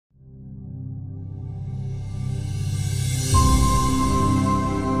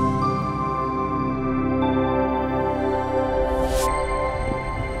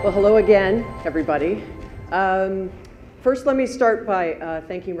Well, hello again, everybody. First, let me start by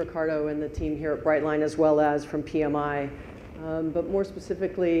thanking Ricardo and the team here at Brightline, as well as from PMI, but more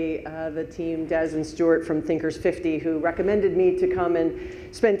specifically, the team, Des and Stuart from Thinkers 50, who recommended me to come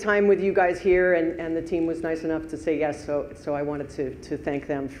and spend time with you guys here, and the team was nice enough to say yes, so I wanted to thank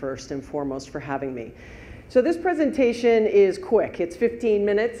them first and foremost for having me. So this presentation is quick. It's 15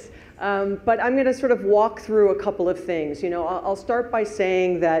 minutes. But I'm going to sort of walk through a couple of things. You know, I'll start by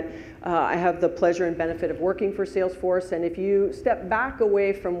saying that I have the pleasure and benefit of working for Salesforce, and if you step back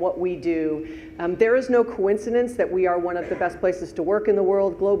away from what we do, there is no coincidence that we are one of the best places to work in the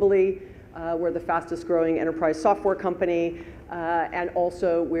world globally. We're the fastest growing enterprise software company, and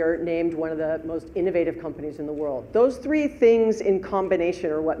also we're named one of the most innovative companies in the world. Those three things in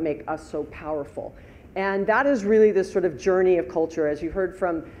combination are what make us so powerful. And that is really this sort of journey of culture. As you heard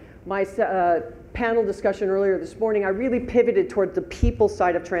from my panel discussion earlier this morning, I really pivoted toward the people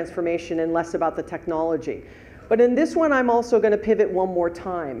side of transformation and less about the technology. But in this one, I'm also going to pivot one more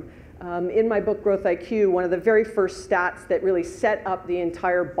time. In my book, Growth IQ, one of the very first stats that really set up the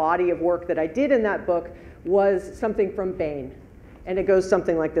entire body of work that I did in that book was something from Bain. And it goes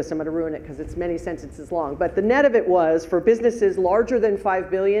something like this. I'm going to ruin it because it's many sentences long. But the net of it was, for businesses larger than 5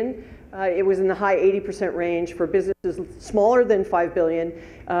 billion, it was in the high 80% range. For businesses smaller than 5 billion,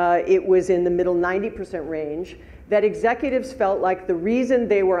 it was in the middle 90% range. That executives felt like the reason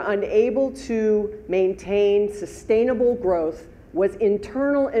they were unable to maintain sustainable growth was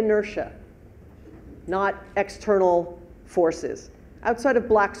internal inertia, not external forces. Outside of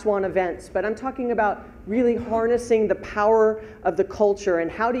black swan events, but I'm talking about really harnessing the power of the culture,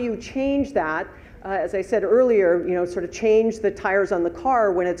 and how do you change that? As I said earlier, you know, sort of change the tires on the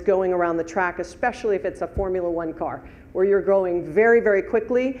car when it's going around the track, especially if it's a Formula One car, where you're going very, very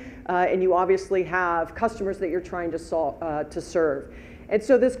quickly, and you obviously have customers that you're trying to serve. And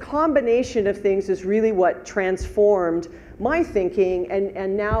so this combination of things is really what transformed my thinking,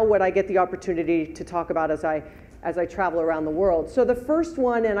 and now what I get the opportunity to talk about as I travel around the world. So the first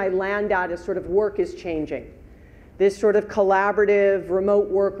one, and I land at, is sort of work is changing. This sort of collaborative,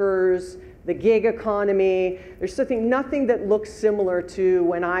 remote workers, the gig economy. There's nothing that looks similar to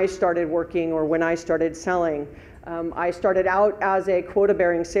when I started working or when I started selling. I started out as a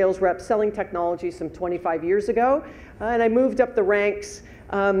quota-bearing sales rep selling technology some 25 years ago, and I moved up the ranks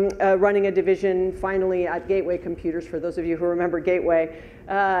running a division finally at Gateway Computers, for those of you who remember Gateway.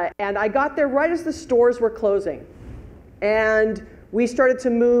 And I got there right as the stores were closing. And we started to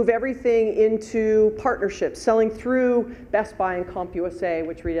move everything into partnerships, selling through Best Buy and CompUSA,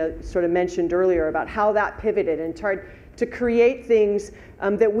 which Rita sort of mentioned earlier about how that pivoted and tried to create things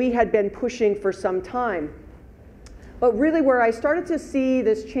that we had been pushing for some time. But really where I started to see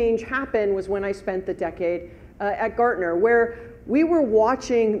this change happen was when I spent the decade at Gartner, where we were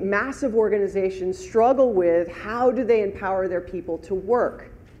watching massive organizations struggle with how do they empower their people to work.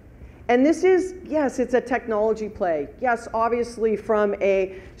 And this is, yes, it's a technology play. Yes, obviously from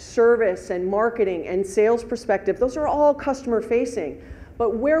a service and marketing and sales perspective, those are all customer facing.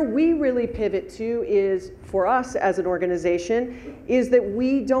 But where we really pivot to is, for us as an organization, is that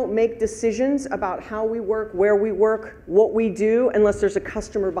we don't make decisions about how we work, where we work, what we do, unless there's a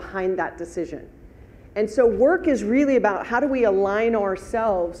customer behind that decision. And so work is really about how do we align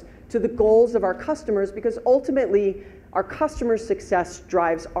ourselves to the goals of our customers, because ultimately our customers' success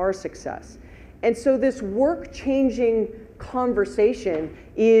drives our success. And so this work-changing conversation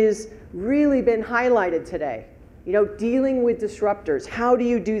is really been highlighted today. You know, dealing with disruptors. How do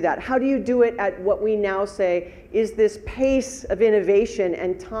you do that? How do you do it at what we now say is this pace of innovation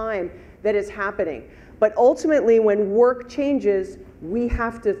and time that is happening? But ultimately, when work changes, we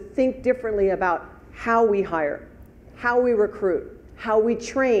have to think differently about how we hire, how we recruit, how we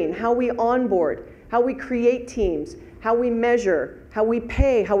train, how we onboard, how we create teams, how we measure, how we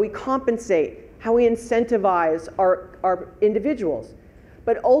pay, how we compensate, how we incentivize our individuals.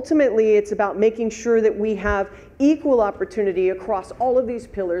 But ultimately, it's about making sure that we have equal opportunity across all of these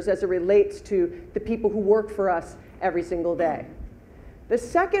pillars as it relates to the people who work for us every single day. The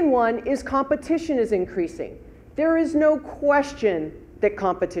second one is competition is increasing. There is no question that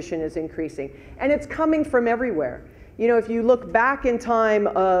competition is increasing, and it's coming from everywhere. You know, if you look back in time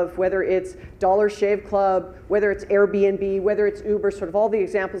of whether it's Dollar Shave Club, whether it's Airbnb, whether it's Uber, sort of all the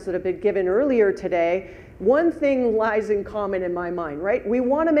examples that have been given earlier today, one thing lies in common in my mind, right? We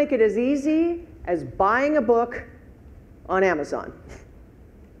want to make it as easy as buying a book on Amazon.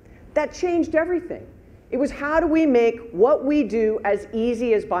 That changed everything. It was how do we make what we do as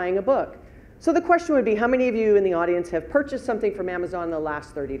easy as buying a book? So the question would be, how many of you in the audience have purchased something from Amazon in the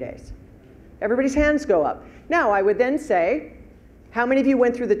last 30 days? Everybody's hands go up. Now, I would then say, How many of you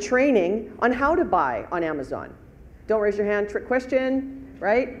went through the training on how to buy on Amazon? Don't raise your hand, trick question,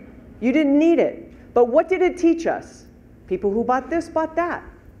 right? You didn't need it. But what did it teach us? People who bought this bought that.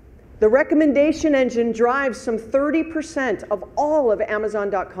 The recommendation engine drives some 30% of all of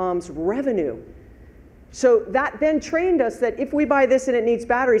Amazon.com's revenue. So that then trained us that if we buy this and it needs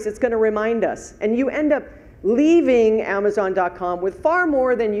batteries, it's going to remind us. And you end up leaving Amazon.com with far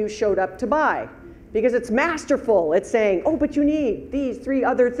more than you showed up to buy. Because it's masterful. It's saying, oh, but you need these 3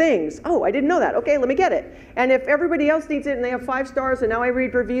 other things. Oh, I didn't know that. Okay, let me get it. And if everybody else needs it and they have 5 stars and now I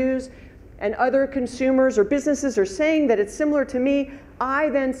read reviews and other consumers or businesses are saying that it's similar to me, I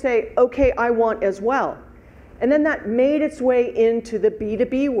then say, okay, I want as well. And then that made its way into the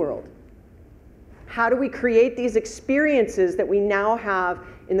B2B world. How do we create these experiences that we now have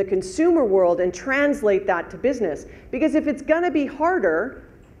in the consumer world and translate that to business? Because if it's going to be harder,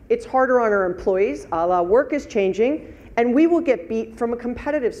 it's harder on our employees, a la work is changing, and we will get beat from a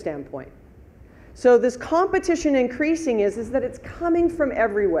competitive standpoint. So this competition increasing is that it's coming from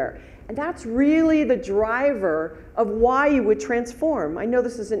everywhere. And that's really the driver of why you would transform. I know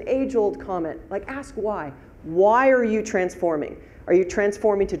this is an age-old comment, like ask why. Why are you transforming? Are you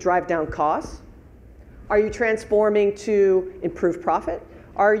transforming to drive down costs? Are you transforming to improve profit?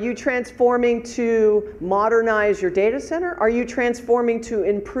 Are you transforming to modernize your data center? Are you transforming to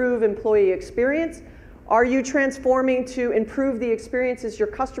improve employee experience? Are you transforming to improve the experiences your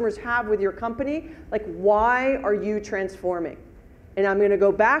customers have with your company? Like, why are you transforming? And I'm going to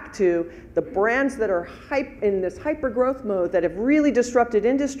go back to the brands that are in this hyper-growth mode that have really disrupted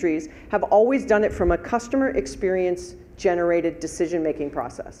industries have always done it from a customer experience-generated decision-making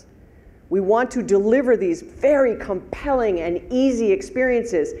process. We want to deliver these very compelling and easy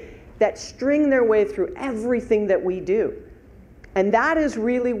experiences that string their way through everything that we do. And that is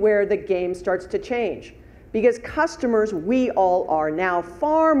really where the game starts to change. Because customers, we all are now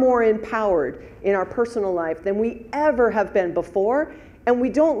far more empowered in our personal life than we ever have been before. And we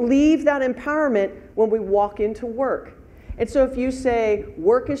don't leave that empowerment when we walk into work. And so if you say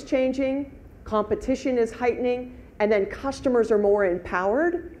work is changing, competition is heightening, and then customers are more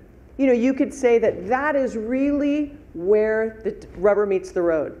empowered, you know, you could say that that is really where the rubber meets the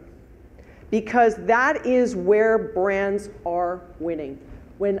road. Because that is where brands are winning.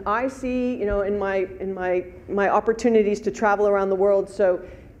 When I see, you know, in my opportunities to travel around the world, so,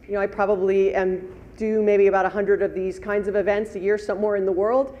 you know, I probably do maybe about 100 of these kinds of events a year somewhere in the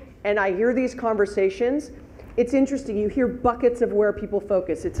world, and I hear these conversations. It's interesting, you hear buckets of where people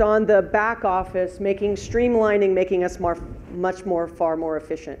focus. It's on the back office, streamlining, making us far more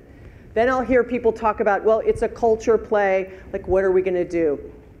efficient. Then I'll hear people talk about, well, it's a culture play, like what are we going to do?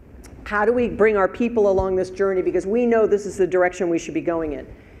 How do we bring our people along this journey? Because we know this is the direction we should be going in.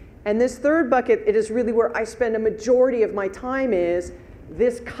 And this third bucket, it is really where I spend a majority of my time is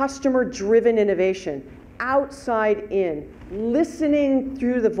this customer-driven innovation, outside in, listening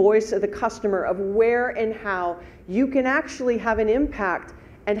through the voice of the customer of where and how you can actually have an impact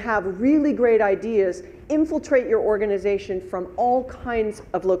and have really great ideas infiltrate your organization from all kinds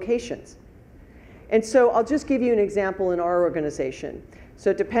of locations. And so I'll just give you an example in our organization.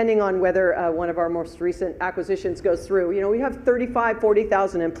 So depending on whether one of our most recent acquisitions goes through, you know, we have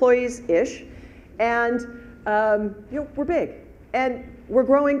 40,000 employees-ish, and you know, we're big, and we're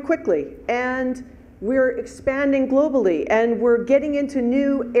growing quickly, and we're expanding globally, and we're getting into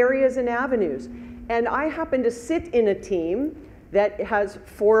new areas and avenues. And I happen to sit in a team that has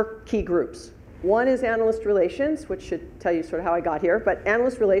 4 key groups. One is analyst relations, which should tell you sort of how I got here, but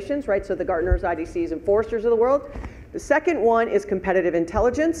analyst relations, right, so the Gartners, IDCs, and Forresters of the world. The second one is competitive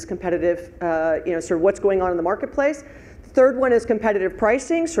intelligence, competitive, you know, sort of what's going on in the marketplace. The third one is competitive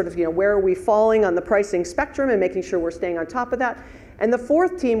pricing, sort of, you know, where are we falling on the pricing spectrum and making sure we're staying on top of that. And the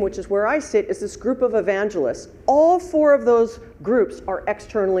fourth team, which is where I sit, is this group of evangelists. All 4 of those groups are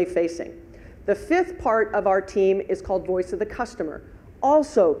externally facing. The fifth part of our team is called Voice of the Customer,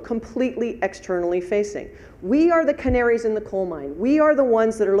 also completely externally facing. We are the canaries in the coal mine. We are the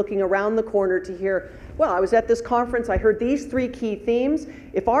ones that are looking around the corner to hear, well, I was at this conference, I heard these 3 key themes.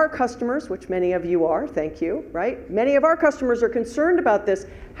 If our customers, which many of you are, thank you, right? Many of our customers are concerned about this.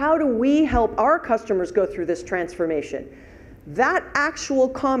 How do we help our customers go through this transformation? That actual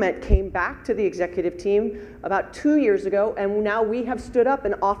comment came back to the executive team about 2 years ago, and now we have stood up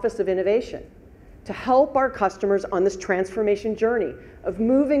an Office of Innovation to help our customers on this transformation journey of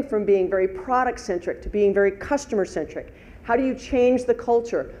moving from being very product-centric to being very customer-centric. How do you change the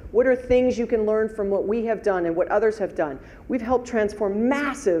culture? What are things you can learn from what we have done and what others have done? We've helped transform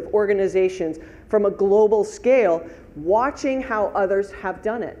massive organizations from a global scale, watching how others have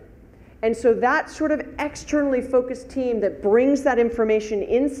done it. And so that sort of externally focused team that brings that information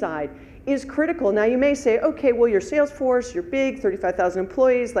inside is critical. Now you may say, okay, well, your sales force, you're big, 35,000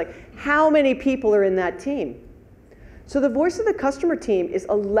 employees, like how many people are in that team? So the voice of the customer team is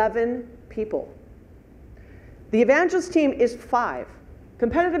 11 people. The evangelist team is 5.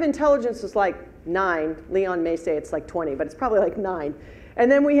 Competitive intelligence is like 9. Leon may say it's like 20, but it's probably like 9.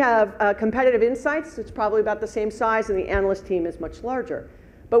 And then we have competitive insights, it's probably about the same size, and the analyst team is much larger.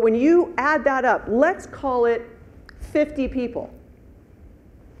 But when you add that up, let's call it 50 people.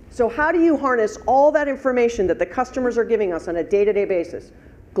 So how do you harness all that information that the customers are giving us on a day-to-day basis?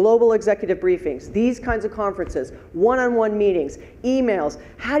 Global executive briefings, these kinds of conferences, one-on-one meetings, emails.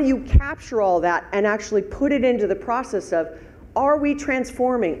 How do you capture all that and actually put it into the process of, are we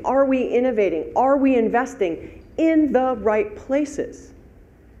transforming? Are we innovating? Are we investing in the right places?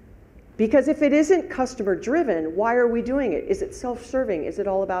 Because if it isn't customer driven, why are we doing it? Is it self-serving? Is it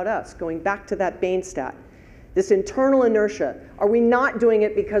all about us? Going back to that Bain stat. This internal inertia. Are we not doing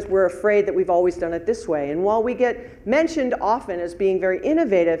it because we're afraid that we've always done it this way? And while we get mentioned often as being very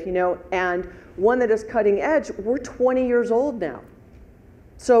innovative, you know, and one that is cutting edge, we're 20 years old now.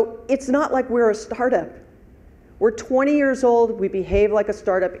 So it's not like we're a startup. We're 20 years old, we behave like a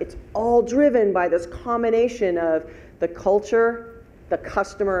startup. It's all driven by this combination of the culture, the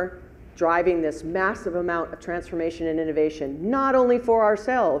customer, driving this massive amount of transformation and innovation, not only for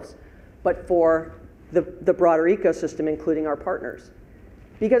ourselves, but for the broader ecosystem, including our partners.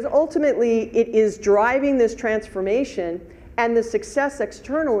 Because ultimately, it is driving this transformation and the success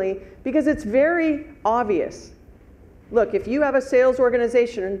externally, because it's very obvious. Look, if you have a sales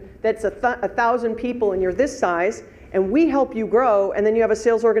organization that's 1,000 people and you're this size, and we help you grow, and then you have a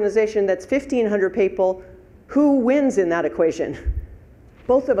sales organization that's 1,500 people, who wins in that equation?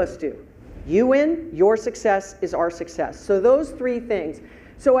 Both of us do. You win, your success is our success. So those 3 things.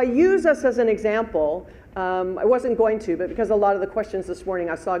 So I use us as an example. I wasn't going to, but because a lot of the questions this morning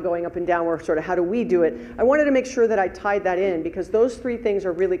I saw going up and down were sort of how do we do it, I wanted to make sure that I tied that in, because those 3 things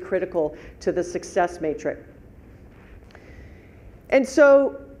are really critical to the success matrix. And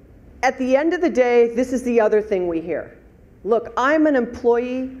so at the end of the day, this is the other thing we hear. Look, I'm an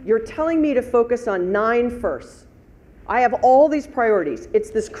employee. You're telling me to focus on 9 firsts. I have all these priorities. It's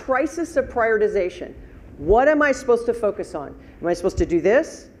this crisis of prioritization. What am I supposed to focus on? Am I supposed to do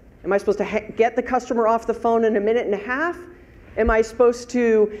this? Am I supposed to get the customer off the phone in a minute and a half? Am I supposed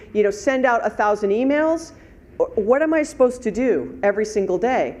to, send out 1,000 emails? What am I supposed to do every single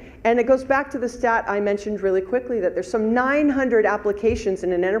day? And it goes back to the stat I mentioned really quickly, that there's some 900 applications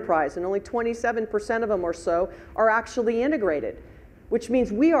in an enterprise, and only 27% of them or so are actually integrated, which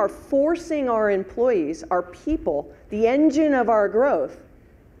means we are forcing our employees, our people, the engine of our growth,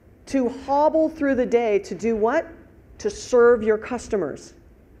 to hobble through the day to do what? To serve your customers.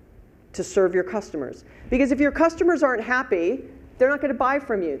 To serve your customers. Because if your customers aren't happy, they're not going to buy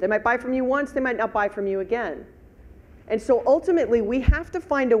from you. They might buy from you once, they might not buy from you again. And so ultimately, we have to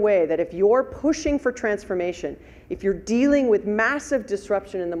find a way that if you're pushing for transformation, if you're dealing with massive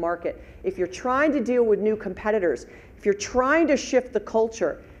disruption in the market, if you're trying to deal with new competitors, if you're trying to shift the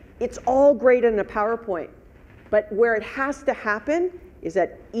culture, it's all great in a PowerPoint. But where it has to happen is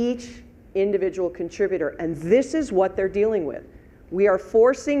at each individual contributor, and this is what they're dealing with. We are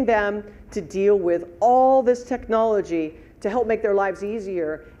forcing them to deal with all this technology to help make their lives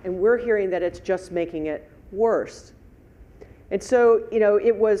easier, and we're hearing that it's just making it worse. And so,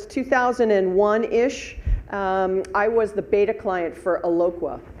 it was 2001-ish. I was the beta client for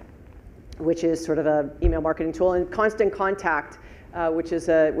Eloqua, which is sort of an email marketing tool, and Constant Contact, which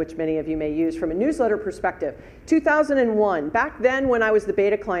many of you may use from a newsletter perspective. 2001, back then when I was the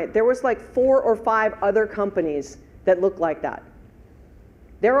beta client, there was like 4 or 5 other companies that looked like that.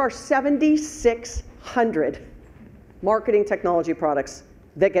 There are 7,600 marketing technology products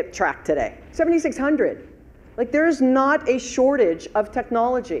that get tracked today. 7,600. Like, there is not a shortage of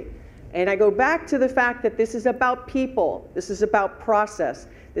technology. And I go back to the fact that this is about people. This is about process.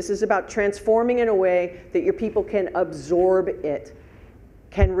 This is about transforming in a way that your people can absorb it,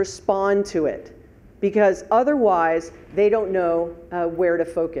 can respond to it, because otherwise they don't know where to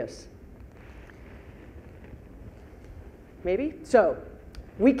focus. Maybe? So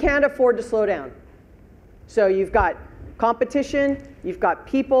we can't afford to slow down. So you've got competition, you've got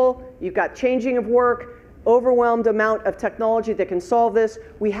people, you've got changing of work, overwhelmed amount of technology that can solve this.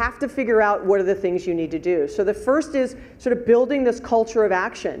 We have to figure out what are the things you need to do. So the first is sort of building this culture of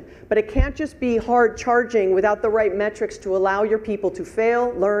action, but it can't just be hard charging without the right metrics to allow your people to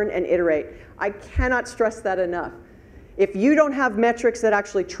fail, learn, and iterate. I cannot stress that enough. If you don't have metrics that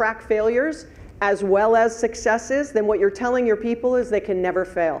actually track failures as well as successes, then what you're telling your people is they can never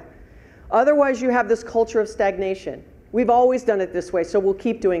fail. Otherwise, you have this culture of stagnation. We've always done it this way, so we'll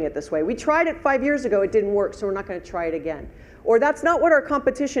keep doing it this way. We tried it 5 years ago, it didn't work, so we're not going to try it again. Or that's not what our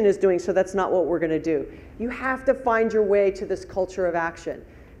competition is doing, so that's not what we're going to do. You have to find your way to this culture of action.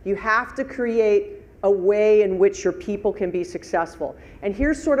 You have to create a way in which your people can be successful. And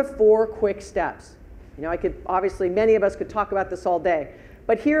here's sort of 4 quick steps. You know, I could, obviously, many of us could talk about this all day,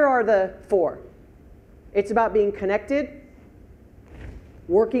 but here are the 4. It's about being connected,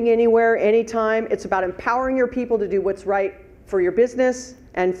 working anywhere, anytime. It's about empowering your people to do what's right for your business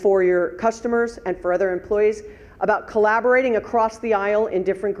and for your customers and for other employees, about collaborating across the aisle in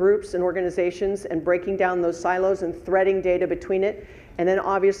different groups and organizations and breaking down those silos and threading data between it, and then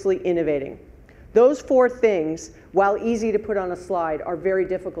obviously innovating. Those 4 things, while easy to put on a slide, are very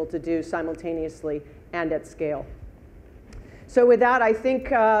difficult to do simultaneously and at scale. So with that, I think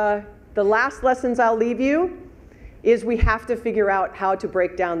the last lessons I'll leave you is we have to figure out how to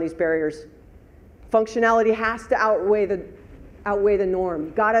break down these barriers. Functionality has to outweigh the norm.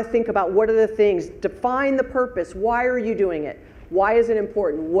 You've got to think about what are the things, define the purpose. Why are you doing it? Why is it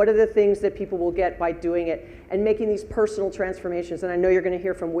important? What are the things that people will get by doing it? And making these personal transformations. And I know you're going to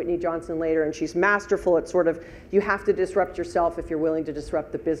hear from Whitney Johnson later, and she's masterful at sort of, you have to disrupt yourself if you're willing to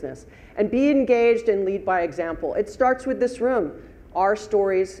disrupt the business. And be engaged and lead by example. It starts with this room. Our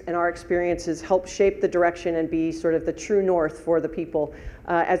stories and our experiences help shape the direction and be sort of the true north for the people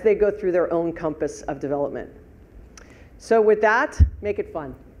as they go through their own compass of development. So with that, make it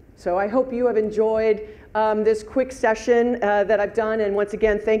fun. So I hope you have enjoyed this quick session that I've done. And once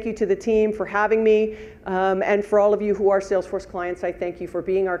again, thank you to the team for having me. And for all of you who are Salesforce clients, I thank you for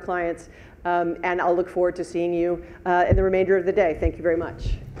being our clients. And I'll look forward to seeing you in the remainder of the day. Thank you very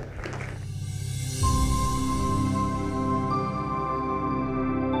much.